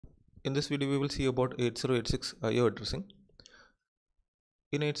In this video we will see about 8086 IO addressing.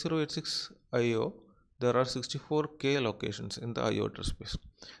 In 8086 IO there are 64K locations in the IO address space,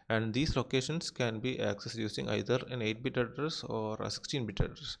 and these locations can be accessed using either an 8-bit address or a 16-bit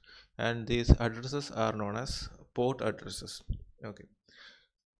address, and these addresses are known as port addresses. Okay,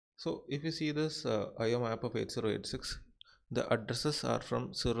 so if you see this IO map of 8086, the addresses are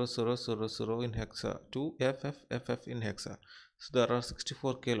from 0000 in hexa to FFFF in hexa. So there are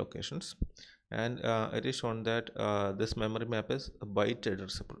 64K locations, and it is shown that this memory map is byte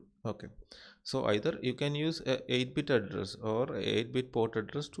addressable. Okay, so either you can use a 8-bit address or a 8-bit port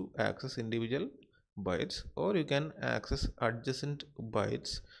address to access individual bytes, or you can access adjacent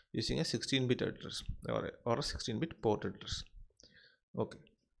bytes using a 16-bit address or a 16-bit port address. Okay,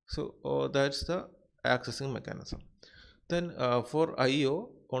 so that's the accessing mechanism. Then for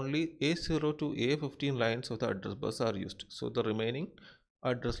IO, only A0 to A15 lines of the address bus are used. So the remaining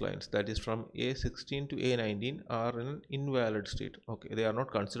address lines, that is from A16 to A19, are in an invalid state. Okay, they are not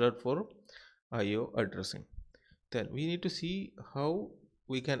considered for IO addressing. Then we need to see how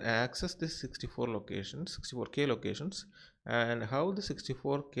we can access this 64K locations, and how the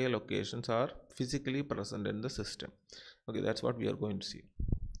 64K locations are physically present in the system. Okay, that's what we are going to see.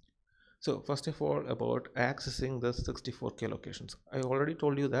 So first of all, about accessing the 64K locations, I already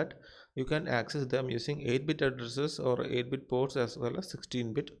told you that you can access them using 8-bit addresses or 8-bit ports as well as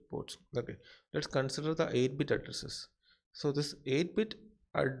 16-bit ports. Okay, let's consider the 8-bit addresses. So this 8-bit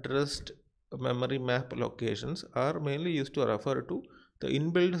addressed memory map locations are mainly used to refer to the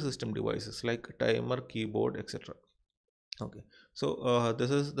inbuilt system devices like timer, keyboard, etc. Okay, so this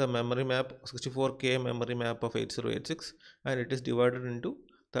is the memory map, 64K memory map of 8086, and it is divided into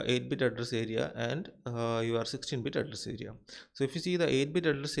the 8-bit address area and your 16-bit address area. So if you see the 8-bit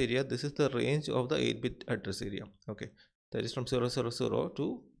address area, this is the range of the 8-bit address area. Okay, that is from 000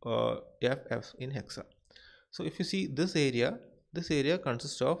 to FF in hexa. So if you see this area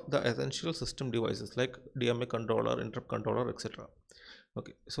consists of the essential system devices like DMA controller, interrupt controller, etc.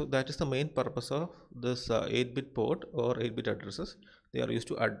 Okay, so that is the main purpose of this 8-bit port or 8-bit addresses. They are used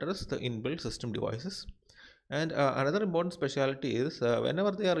to address the inbuilt system devices. And another important specialty is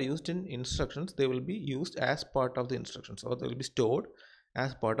whenever they are used in instructions, they will be used as part of the instructions, or they will be stored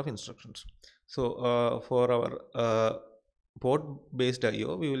as part of instructions. So for our port based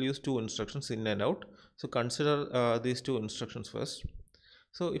IO, we will use two instructions, in and out. So consider these two instructions first.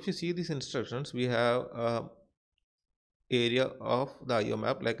 So if you see these instructions, we have area of the IO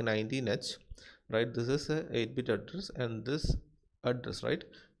map like 19H, right? This is a 8-bit address, and this address, right,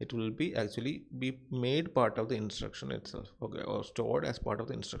 it will be actually be made part of the instruction itself, okay, or stored as part of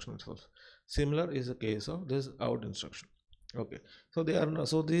the instruction itself. Similar is the case of this out instruction. Okay, so they are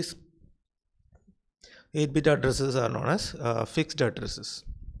so these 8-bit addresses are known as fixed addresses.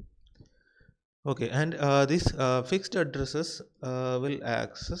 Okay, and these fixed addresses will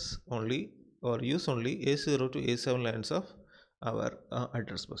access only or use only A0 to A7 lines of our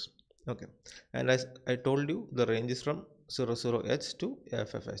address bus. Okay, and as I told you, the range is from 00H to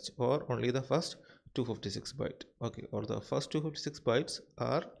FFH, or only the first 256 byte. Okay, or the first 256 bytes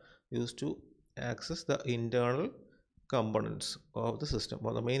are used to access the internal components of the system,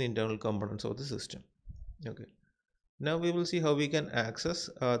 or the main internal components of the system. Okay, now we will see how we can access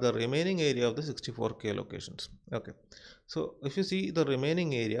the remaining area of the 64K locations. Okay, so if you see the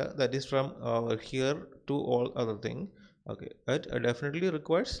remaining area, that is from here to all other thing, okay, it definitely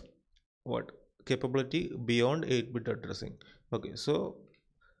requires what capability beyond 8-bit addressing. Okay, so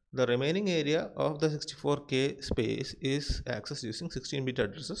the remaining area of the 64K space is accessed using 16-bit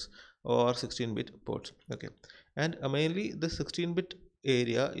addresses or 16-bit ports. Okay, and mainly the 16-bit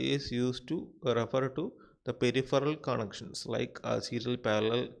area is used to refer to the peripheral connections like serial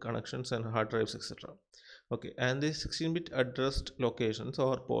parallel connections and hard drives, etc. Okay, and the 16-bit addressed locations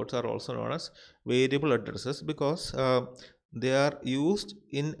or ports are also known as variable addresses because they are used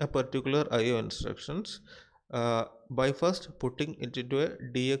in a particular IO instructions by first putting it into a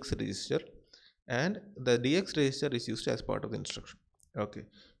DX register, and the DX register is used as part of the instruction. Okay,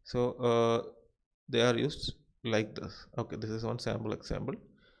 so they are used like this. Okay, this is one sample example,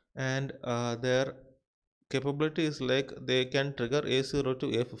 and their capability is like they can trigger A0 to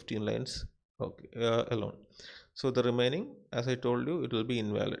A15 lines, okay, alone. So the remaining, as I told you, it will be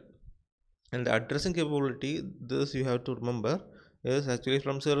invalid. And the addressing capability, this you have to remember, is actually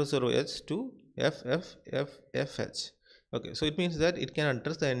from 00H to FFFFH. Okay, so it means that it can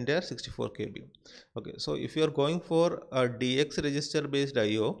address the entire 64KB. Okay, so if you are going for a DX register based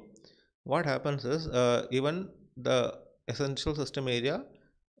IO, what happens is even the essential system area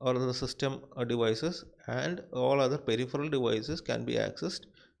or the system devices and all other peripheral devices can be accessed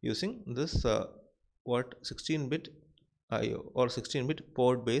using this 16-bit IO or 16-bit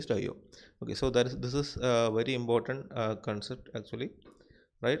port based IO. Okay, so this is a very important concept actually,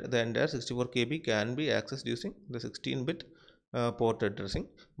 right? The entire 64 KB can be accessed using the 16-bit port addressing,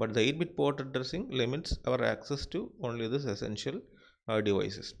 but the 8-bit port addressing limits our access to only this essential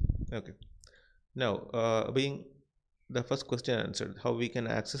devices. Okay, now being the first question answered, how we can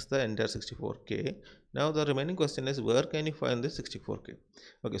access the entire 64K. Now the remaining question is, where can you find this 64K?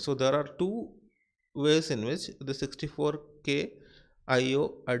 Okay, so there are two ways in which the 64K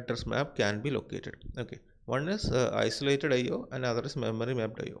IO address map can be located. Okay, one is isolated IO and other is memory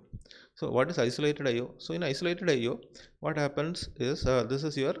mapped IO. So what is isolated IO? So in isolated IO, what happens is this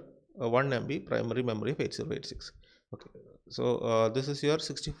is your 1 MB primary memory of 8086. Okay, so this is your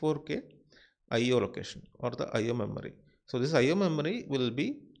 64K IO location or the IO memory. So this IO memory will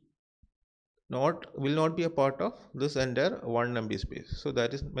not be a part of this entire 1 MB space. So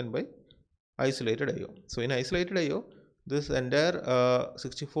that is meant by isolated IO. So in isolated IO, this entire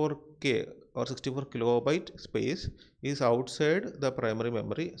 64K or 64 kilobyte space is outside the primary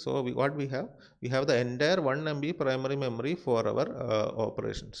memory. So we have the entire 1 MB primary memory for our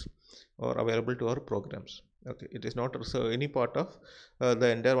operations or available to our programs. Okay, it is not reserved, any part of the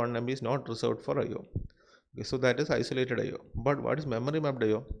entire 1 MB is not reserved for IO. Okay, so that is isolated IO. But what is memory mapped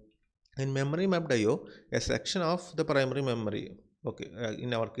IO? In memory mapped IO, a section of the primary memory, okay,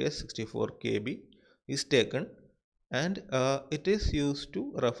 in our case 64 KB, is taken and it is used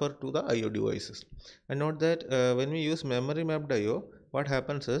to refer to the IO devices. And note that when we use memory mapped IO, what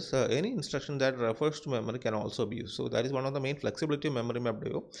happens is any instruction that refers to memory can also be used. So that is one of the main flexibility of memory mapped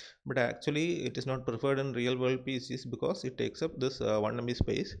IO, but actually it is not preferred in real world PCs because it takes up this 1 MB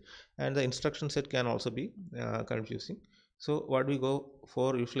space and the instruction set can also be confusing. So what we go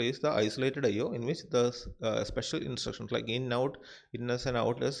for usually is the isolated IO, in which the special instructions like in, out, inners and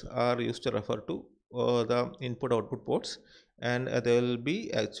outers are used to refer to the input output ports, and they will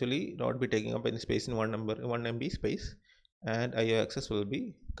be actually not be taking up any space in 1 MB space, and IO access will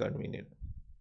be convenient.